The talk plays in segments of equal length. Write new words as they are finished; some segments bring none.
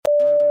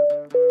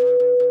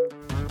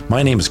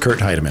My name is Kurt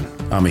Heidemann.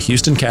 I'm a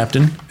Houston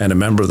captain and a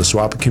member of the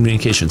SWAPA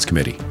Communications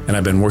Committee, and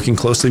I've been working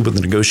closely with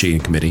the negotiating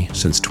committee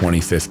since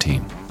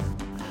 2015.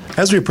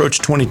 As we approach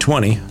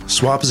 2020,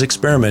 SWAP is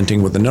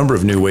experimenting with a number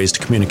of new ways to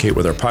communicate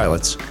with our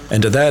pilots,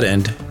 and to that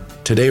end,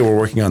 today we're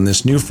working on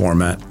this new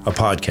format, a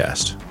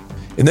podcast.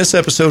 In this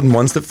episode and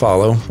ones that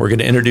follow, we're going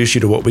to introduce you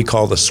to what we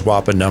call the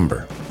SWAPA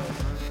number.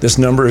 This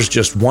number is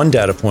just one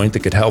data point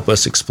that could help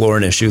us explore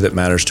an issue that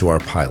matters to our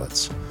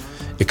pilots.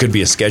 It could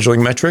be a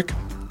scheduling metric,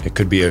 it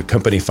could be a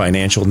company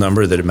financial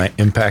number that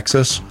impacts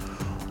us,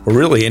 or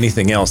really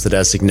anything else that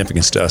has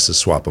significance to us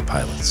as SWAPA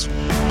pilots.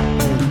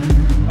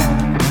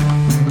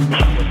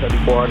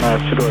 74,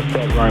 two-door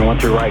set, running 1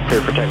 through right, clear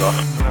for takeoff.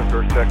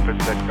 First deck, good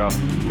takeoff.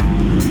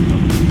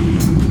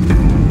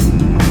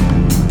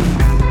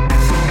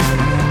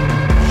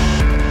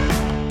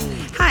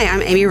 Hi,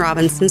 I'm Amy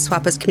Robinson,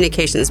 SWAPA's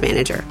Communications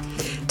Manager.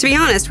 To be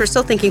honest, we're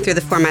still thinking through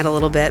the format a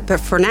little bit, but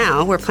for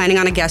now, we're planning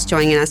on a guest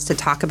joining us to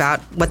talk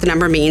about what the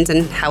number means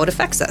and how it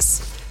affects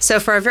us. So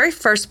for our very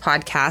first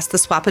podcast, the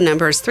SWAPA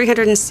number is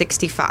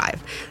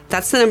 365.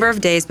 That's the number of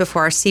days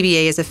before our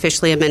CBA is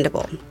officially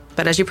amendable.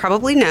 But as you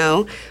probably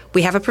know,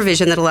 we have a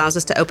provision that allows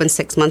us to open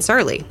 6 months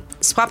early.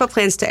 SWAPA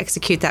plans to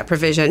execute that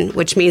provision,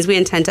 which means we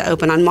intend to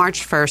open on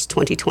March 1st,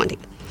 2020.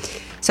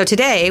 So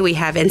today, we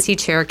have NC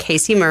Chair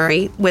Casey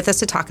Murray with us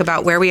to talk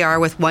about where we are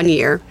with 1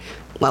 year,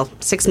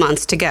 6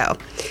 months to go,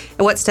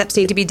 and what steps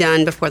need to be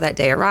done before that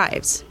day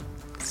arrives.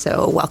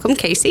 So welcome,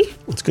 Casey.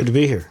 It's good to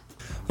be here.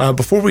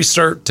 Before we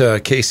start,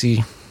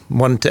 Casey,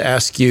 wanted to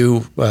ask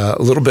you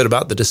a little bit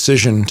about the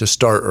decision to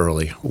start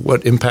early.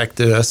 What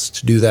impacted us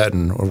to do that,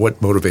 or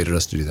what motivated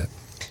us to do that?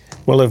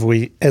 Well,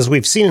 as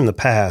we've seen in the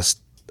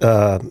past,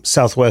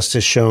 Southwest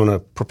has shown a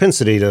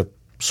propensity to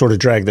sort of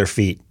drag their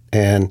feet,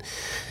 and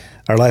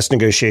our last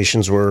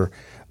negotiations were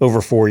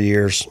over 4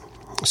 years.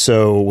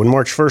 So when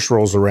March 1st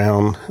rolls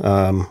around,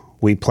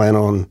 we plan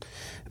on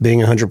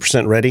being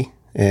 100% ready,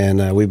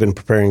 and we've been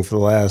preparing for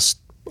the last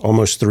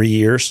almost 3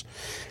 years.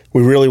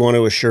 We really want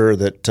to assure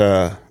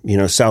that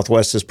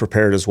Southwest is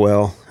prepared as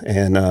well,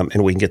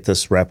 and we can get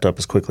this wrapped up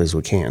as quickly as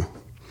we can.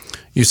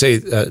 You say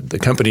the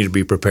company to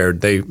be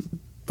prepared.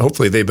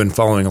 Hopefully they've been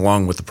following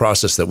along with the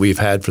process that we've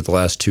had for the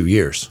last 2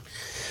 years.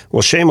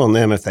 Well, shame on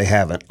them if they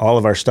haven't. All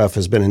of our stuff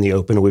has been in the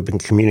open. We've been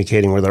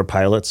communicating with our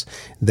pilots.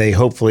 They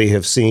hopefully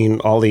have seen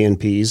all the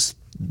NPs.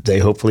 They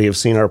hopefully have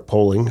seen our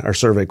polling, our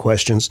survey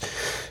questions.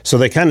 So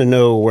they kind of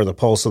know where the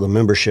pulse of the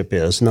membership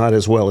is, not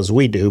as well as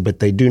we do, but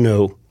they do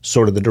know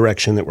sort of the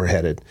direction that we're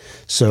headed.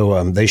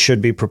 So they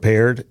should be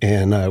prepared,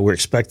 and we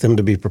expect them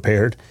to be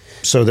prepared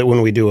so that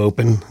when we do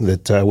open,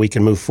 that we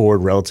can move forward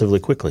relatively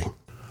quickly.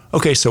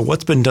 Okay, so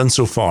what's been done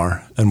so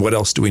far, and what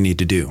else do we need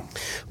to do?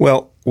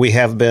 Well, we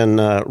have been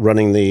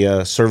running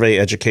the survey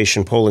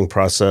education polling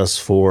process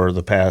for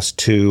the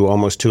past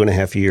almost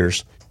 2.5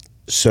 years.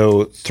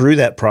 So through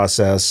that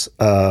process,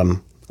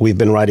 we've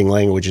been writing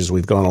language as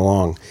we've gone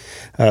along.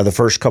 The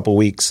first couple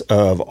weeks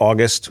of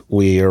August,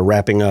 we are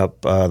wrapping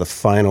up the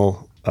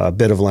final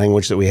bit of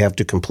language that we have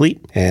to complete,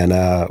 and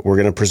we're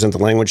going to present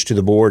the language to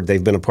the board.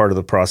 They've been a part of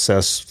the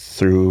process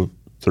through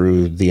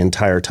the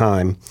entire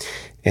time.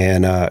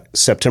 And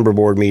September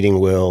board meeting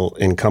will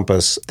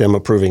encompass them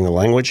approving the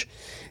language,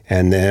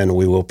 and then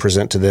we will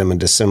present to them in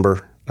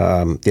December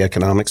the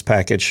economics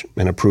package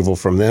and approval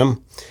from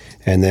them,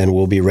 and then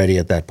we'll be ready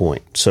at that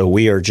point. So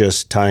we are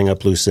just tying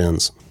up loose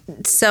ends.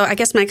 So I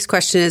guess my next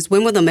question is,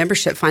 when will the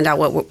membership find out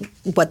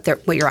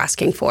what you're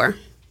asking for?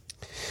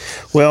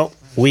 Well,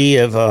 we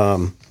have,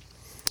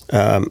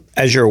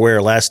 as you're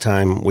aware, last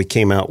time we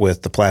came out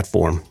with the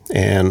platform,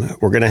 and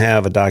we're going to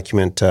have a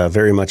document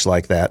very much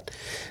like that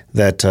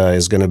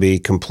is going to be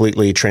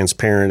completely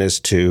transparent as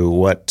to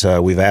what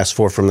we've asked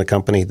for from the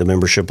company. The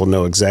membership will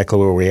know exactly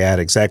where we're at,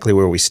 exactly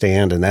where we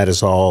stand, and that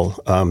is all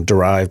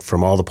derived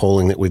from all the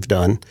polling that we've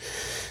done.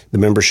 The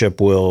membership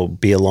will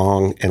be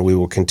along, and we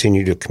will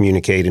continue to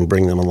communicate and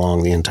bring them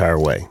along the entire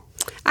way.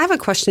 I have a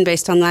question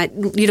based on that.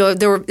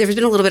 There's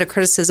been a little bit of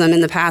criticism in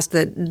the past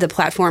that the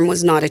platform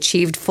was not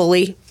achieved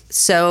fully.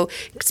 So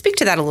speak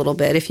to that a little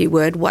bit, if you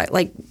would.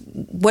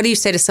 What do you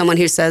say to someone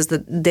who says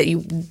that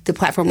the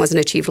platform wasn't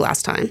achieved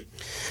last time?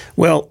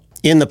 Well,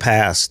 in the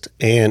past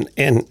and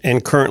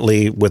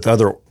currently with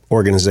other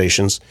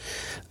organizations,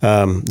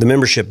 the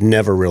membership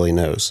never really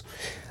knows.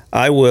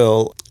 I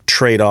will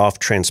trade off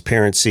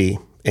transparency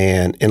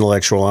and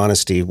intellectual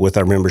honesty with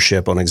our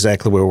membership on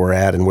exactly where we're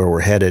at and where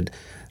we're headed.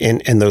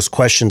 And those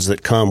questions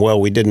that come, well,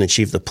 we didn't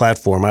achieve the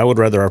platform. I would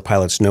rather our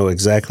pilots know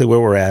exactly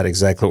where we're at,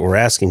 exactly what we're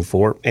asking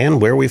for,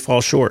 and where we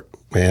fall short.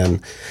 And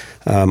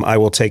I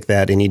will take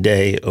that any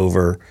day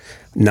over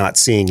not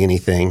seeing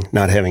anything,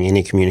 not having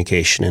any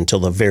communication until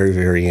the very,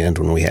 very end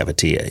when we have a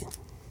TA.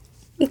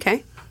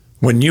 Okay.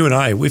 When you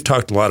and we've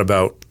talked a lot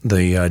about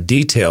the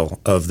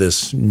detail of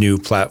this new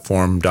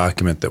platform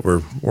document that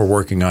we're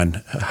working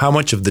on. How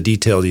much of the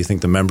detail do you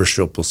think the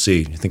membership will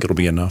see? Do you think it'll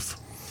be enough?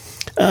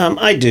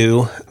 I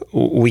do.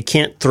 We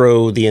can't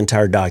throw the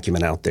entire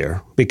document out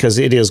there because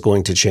it is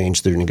going to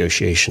change through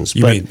negotiations.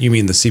 You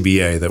mean the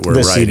CBA that we're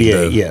writing? The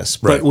CBA,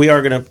 yes. Right. But we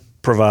are going to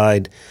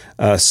provide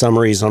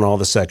summaries on all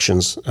the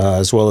sections,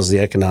 as well as the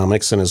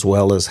economics and as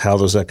well as how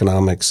those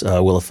economics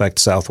will affect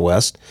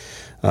Southwest.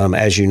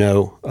 As you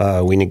know,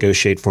 we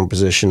negotiate from a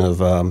position of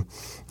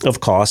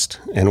cost,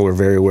 and we're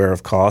very aware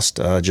of cost,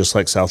 just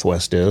like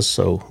Southwest is.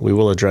 So we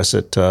will address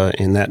it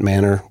in that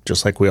manner,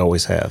 just like we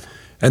always have.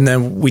 And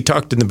then we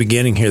talked in the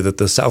beginning here that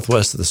the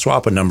Southwest, the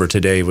SWAPA number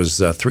today was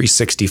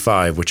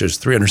 365, which is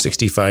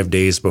 365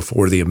 days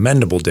before the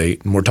amendable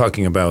date. And we're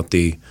talking about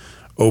the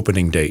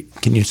opening date.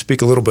 Can you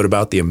speak a little bit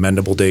about the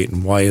amendable date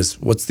and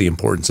what's the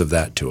importance of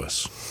that to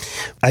us?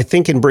 I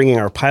think in bringing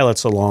our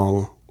pilots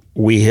along,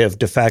 we have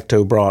de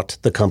facto brought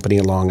the company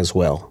along as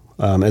well.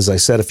 As I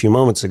said a few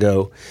moments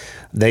ago,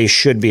 they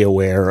should be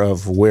aware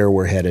of where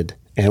we're headed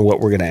and what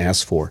we're going to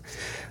ask for.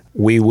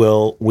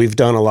 We've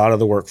done a lot of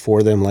the work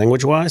for them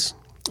language-wise.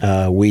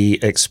 We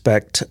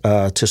expect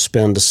to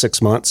spend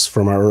 6 months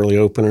from our early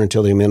opener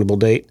until the amendable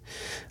date,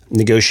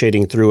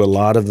 negotiating through a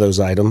lot of those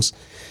items.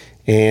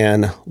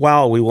 And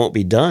while we won't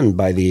be done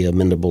by the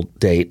amendable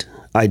date,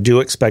 I do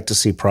expect to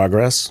see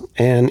progress.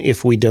 And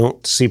if we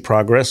don't see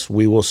progress,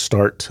 we will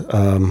start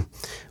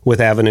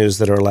with avenues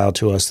that are allowed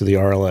to us through the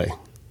RLA.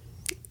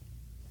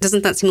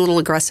 Doesn't that seem a little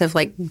aggressive,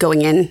 like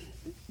going in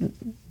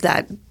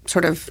that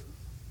sort of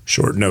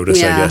short notice,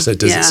 I guess.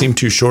 Does it seem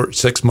too short,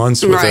 6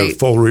 months with a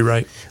full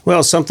rewrite?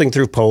 Well, something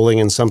through polling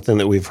and something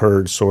that we've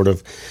heard sort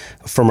of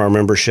from our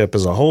membership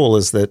as a whole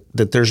is that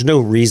there's no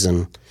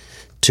reason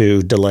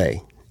to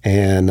delay.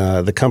 And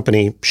the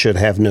company should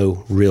have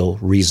no real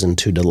reason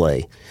to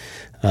delay.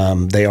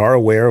 They are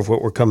aware of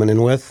what we're coming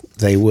in with.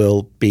 They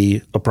will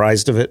be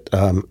apprised of it.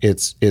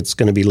 It's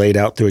going to be laid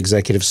out through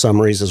executive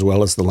summaries as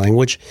well as the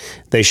language.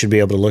 They should be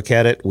able to look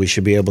at it. We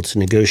should be able to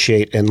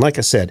negotiate. And like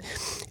I said,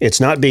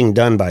 it's not being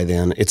done by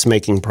then. It's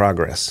making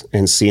progress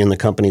and seeing the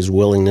company's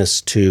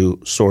willingness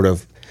to sort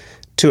of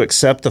to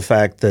accept the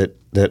fact that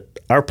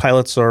our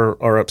pilots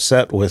are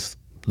upset with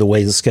the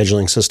way the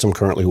scheduling system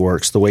currently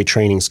works, the way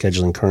training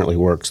scheduling currently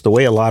works, the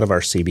way a lot of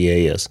our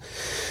CBA is.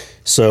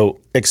 So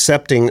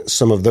accepting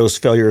some of those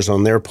failures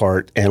on their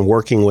part and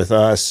working with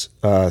us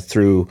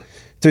through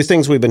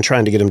things we've been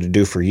trying to get them to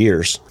do for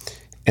years,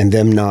 and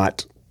them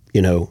not,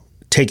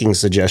 taking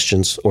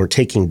suggestions or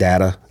taking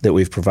data that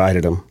we've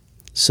provided them.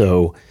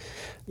 So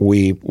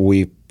we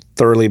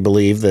thoroughly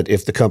believe that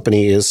if the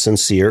company is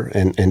sincere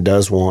and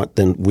does want,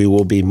 then we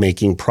will be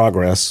making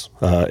progress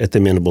at the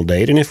amendable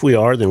date. And if we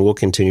are, then we'll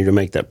continue to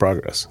make that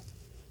progress.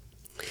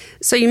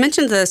 So you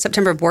mentioned the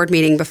September board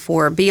meeting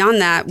before. Beyond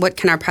that, what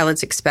can our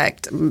pilots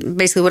expect?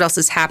 Basically, what else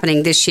is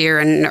happening this year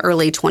and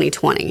early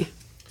 2020?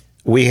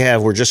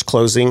 We're just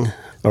closing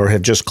or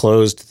have just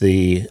closed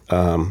the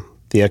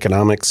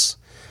economics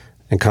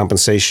and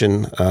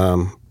compensation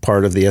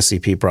part of the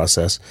SCP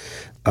process.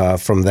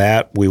 From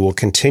that, we will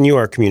continue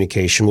our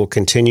communication. We'll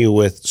continue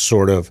with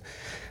sort of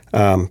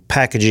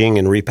packaging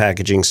and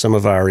repackaging some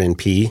of our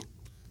NP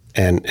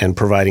and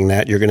providing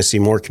that. You're going to see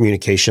more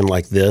communication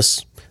like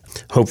this.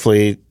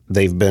 Hopefully,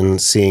 they've been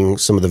seeing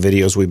some of the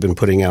videos we've been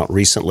putting out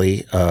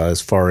recently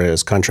as far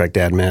as contract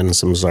admin and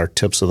some of our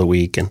tips of the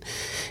week. And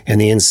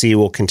the NC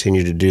will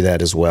continue to do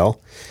that as well.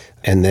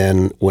 And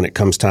then when it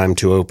comes time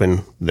to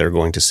open, they're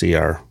going to see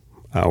our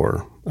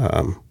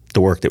the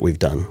work that we've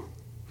done.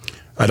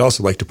 I'd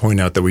also like to point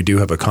out that we do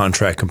have a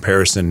contract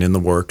comparison in the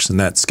works, and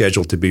that's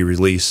scheduled to be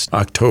released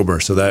October.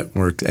 So that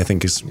work, I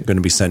think, is going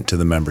to be sent to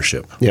the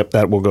membership. Yep,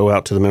 that will go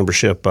out to the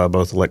membership,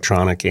 both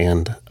electronic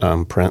and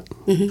print.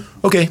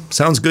 Mm-hmm. Okay,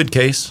 sounds good,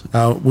 Case.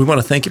 We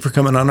want to thank you for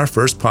coming on our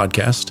first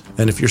podcast.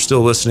 And if you're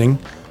still listening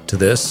to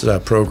this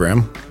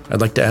program, I'd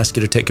like to ask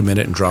you to take a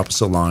minute and drop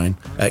us a line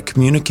at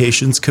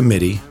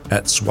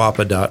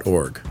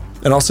communicationscommittee@swapa.org.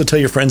 And also tell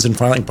your friends and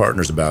filing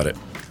partners about it.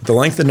 The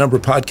length and number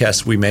of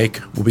podcasts we make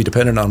will be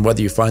dependent on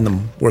whether you find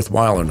them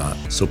worthwhile or not,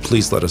 so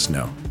please let us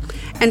know.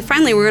 And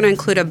finally, we're going to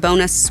include a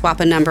bonus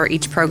SWAPA number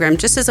each program,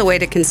 just as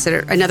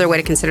another way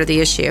to consider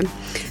the issue.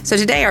 So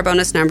today, our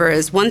bonus number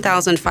is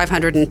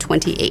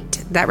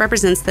 1,528. That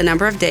represents the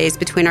number of days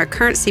between our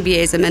current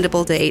CBA's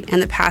amendable date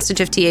and the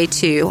passage of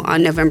TA2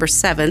 on November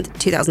 7th,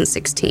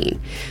 2016.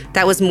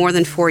 That was more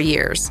than 4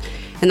 years.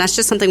 And that's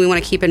just something we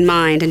want to keep in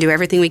mind and do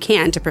everything we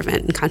can to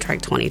prevent in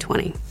Contract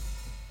 2020.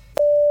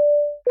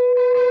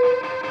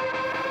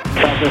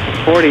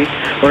 Southwest 40,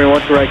 running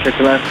 1 to right, check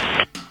to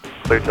left.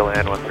 Clear to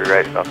land, 1 through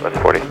right, Southwest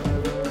 40.